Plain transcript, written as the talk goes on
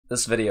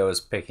This video is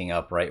picking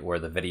up right where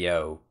the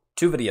video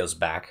 2 videos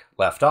back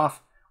left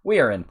off. We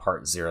are in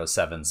part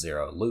 070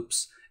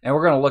 loops, and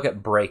we're going to look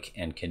at break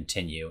and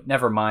continue.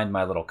 Never mind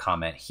my little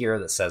comment here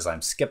that says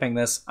I'm skipping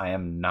this. I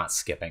am not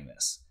skipping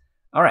this.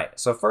 All right,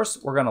 so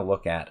first we're going to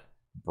look at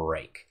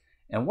break.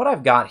 And what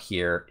I've got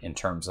here in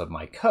terms of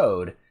my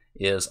code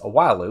is a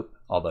while loop,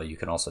 although you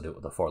can also do it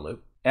with a for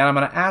loop. And I'm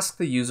going to ask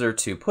the user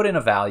to put in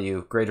a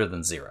value greater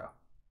than 0.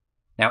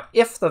 Now,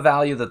 if the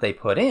value that they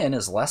put in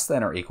is less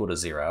than or equal to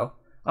 0,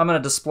 I'm going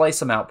to display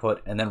some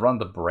output and then run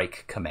the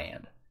break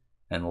command.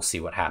 And we'll see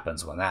what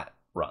happens when that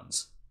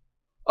runs.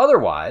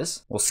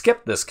 Otherwise, we'll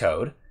skip this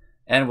code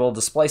and we'll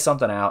display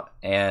something out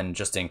and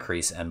just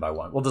increase n by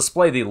 1. We'll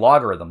display the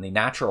logarithm, the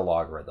natural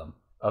logarithm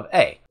of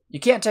a. You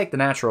can't take the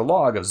natural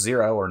log of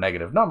 0 or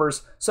negative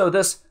numbers, so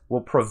this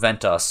will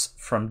prevent us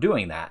from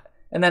doing that.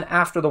 And then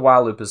after the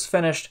while loop is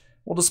finished,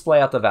 we'll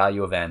display out the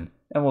value of n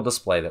and we'll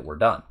display that we're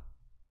done.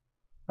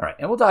 All right,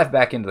 and we'll dive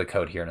back into the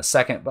code here in a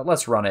second, but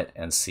let's run it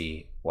and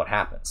see what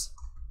happens.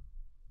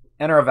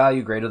 Enter a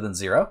value greater than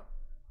 0.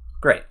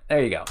 Great,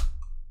 there you go.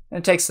 And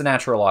it takes the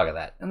natural log of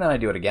that. And then I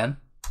do it again.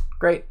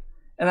 Great.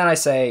 And then I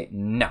say,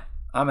 no,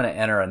 I'm going to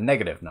enter a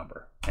negative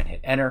number and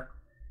hit enter.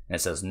 And it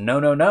says, no,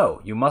 no,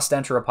 no, you must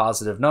enter a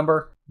positive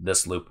number.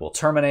 This loop will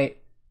terminate.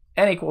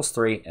 N equals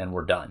 3, and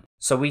we're done.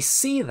 So we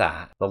see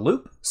that the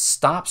loop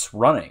stops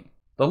running.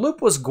 The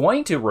loop was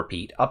going to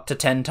repeat up to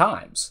 10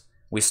 times.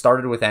 We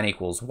started with n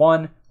equals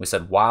 1. We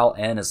said while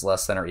n is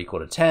less than or equal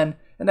to 10,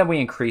 and then we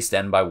increased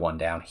n by 1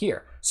 down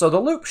here. So the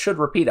loop should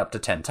repeat up to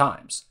 10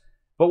 times.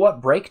 But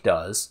what break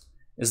does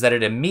is that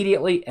it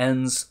immediately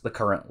ends the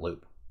current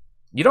loop.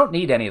 You don't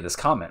need any of this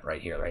comment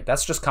right here, right?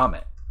 That's just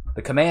comment.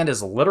 The command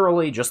is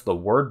literally just the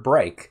word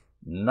break,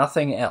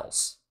 nothing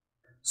else.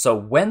 So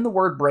when the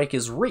word break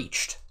is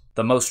reached,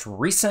 the most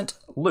recent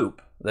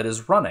loop that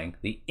is running,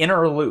 the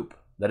inner loop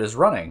that is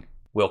running,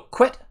 will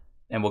quit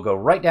and will go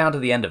right down to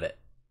the end of it.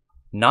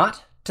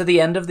 Not to the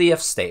end of the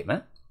if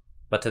statement,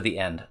 but to the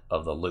end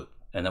of the loop.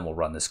 And then we'll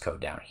run this code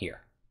down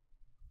here.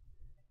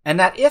 And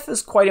that if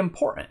is quite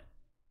important.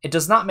 It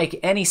does not make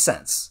any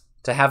sense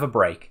to have a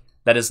break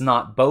that is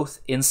not both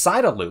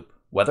inside a loop,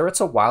 whether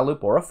it's a while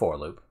loop or a for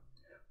loop,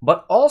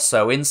 but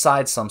also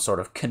inside some sort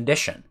of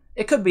condition.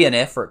 It could be an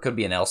if, or it could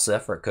be an else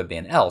if, or it could be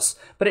an else,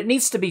 but it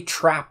needs to be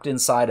trapped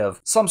inside of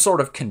some sort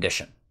of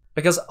condition.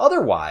 Because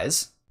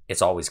otherwise,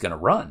 it's always going to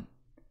run.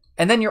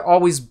 And then you're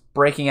always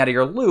breaking out of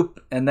your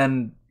loop, and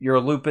then your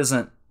loop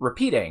isn't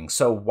repeating,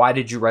 so why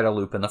did you write a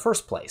loop in the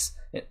first place?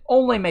 It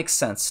only makes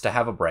sense to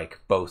have a break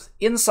both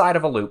inside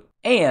of a loop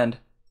and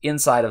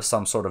inside of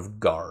some sort of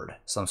guard,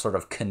 some sort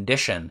of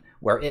condition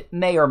where it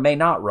may or may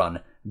not run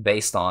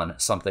based on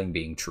something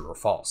being true or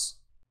false.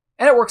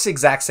 And it works the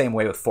exact same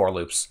way with for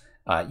loops.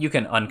 You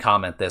can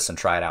uncomment this and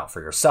try it out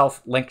for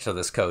yourself. Link to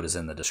this code is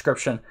in the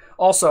description.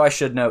 Also, I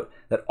should note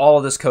that all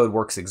of this code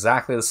works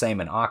exactly the same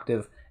in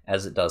Octave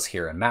as it does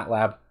here in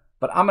Matlab,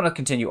 but I'm going to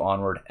continue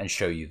onward and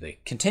show you the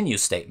continue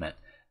statement.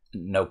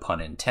 No pun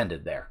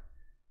intended there.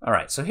 All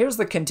right, so here's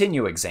the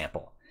continue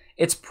example.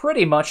 It's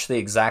pretty much the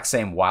exact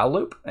same while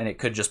loop, and it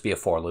could just be a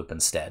for loop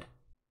instead,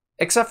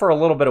 except for a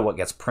little bit of what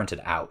gets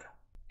printed out.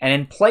 And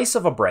in place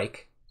of a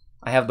break,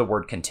 I have the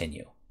word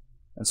continue.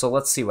 And so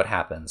let's see what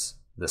happens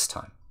this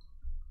time.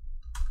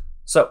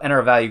 So enter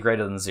a value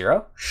greater than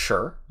 0.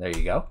 Sure, there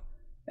you go.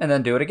 And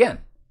then do it again,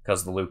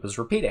 because the loop is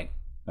repeating.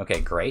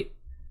 Okay, great.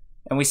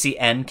 And we see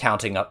n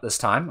counting up this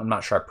time. I'm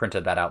not sure I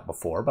printed that out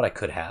before, but I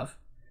could have.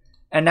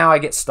 And now I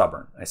get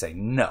stubborn. I say,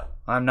 no,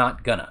 I'm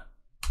not gonna.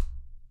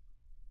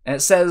 And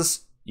it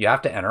says you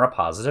have to enter a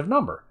positive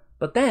number.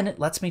 But then it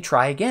lets me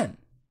try again.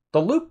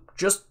 The loop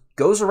just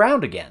goes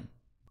around again.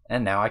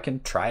 And now I can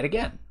try it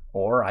again.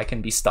 Or I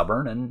can be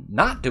stubborn and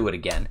not do it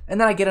again.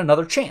 And then I get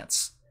another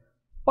chance.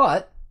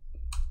 But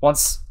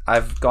once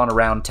I've gone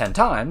around 10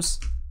 times,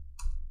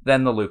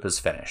 then the loop is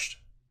finished.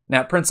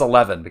 Now it prints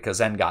 11 because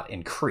n got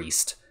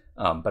increased,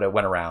 but it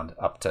went around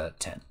up to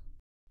 10.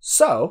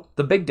 So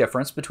the big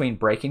difference between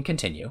break and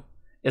continue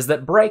is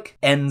that break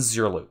ends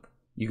your loop.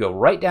 You go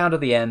right down to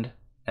the end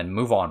and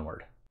move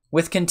onward.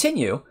 With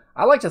continue,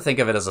 I like to think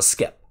of it as a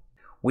skip.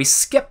 We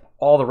skip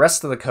all the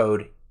rest of the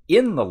code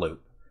in the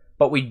loop,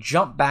 but we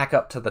jump back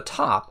up to the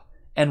top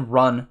and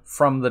run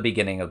from the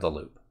beginning of the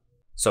loop.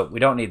 So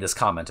we don't need this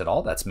comment at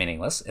all. That's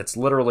meaningless. It's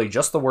literally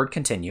just the word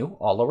continue,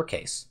 all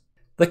lowercase.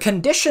 The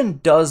condition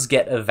does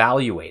get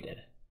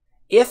evaluated.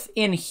 If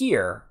in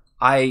here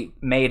I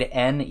made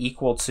n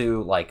equal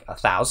to like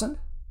 1,000,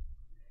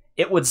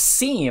 it would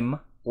seem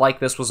like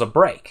this was a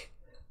break,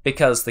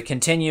 because the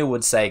continue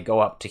would say go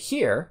up to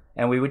here,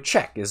 and we would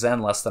check, is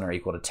n less than or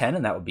equal to 10,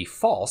 and that would be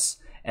false,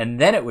 and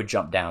then it would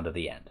jump down to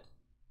the end.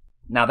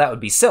 Now that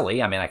would be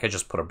silly. I mean, I could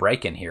just put a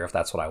break in here if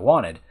that's what I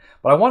wanted,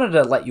 but I wanted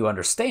to let you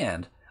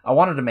understand, I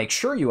wanted to make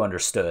sure you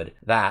understood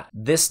that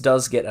this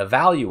does get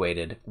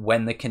evaluated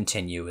when the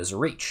continue is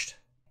reached.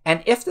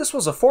 And if this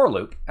was a for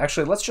loop,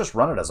 actually let's just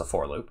run it as a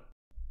for loop.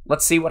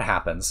 Let's see what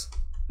happens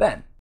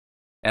then.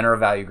 Enter a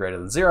value greater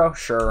than 0,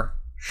 sure,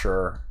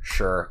 sure,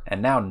 sure,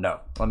 and now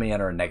no. Let me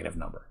enter a negative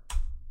number.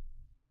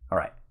 All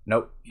right,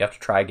 Nope, you have to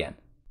try again.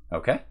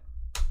 Okay.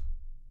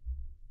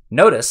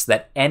 Notice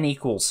that n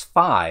equals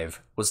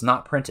 5 was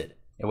not printed.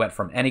 It went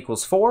from n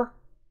equals 4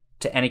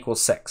 to n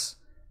equals 6.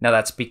 Now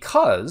that's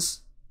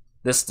because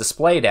this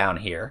display down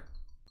here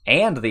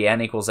and the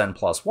n equals n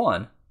plus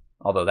 1,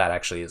 although that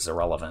actually is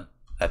irrelevant,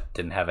 that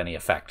didn't have any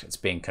effect. It's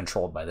being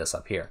controlled by this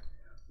up here.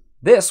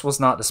 This was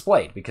not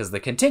displayed because the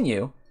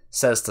continue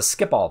says to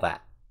skip all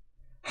that.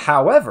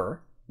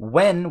 However,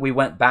 when we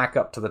went back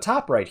up to the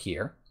top right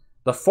here,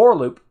 the for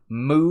loop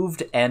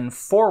moved n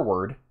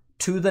forward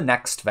to the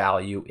next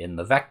value in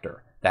the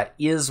vector. That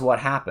is what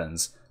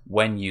happens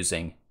when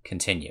using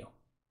continue.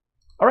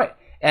 All right,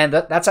 and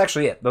that's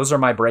actually it. Those are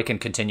my break and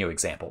continue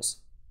examples.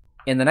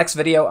 In the next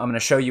video, I'm going to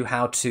show you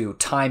how to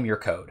time your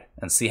code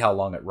and see how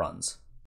long it runs.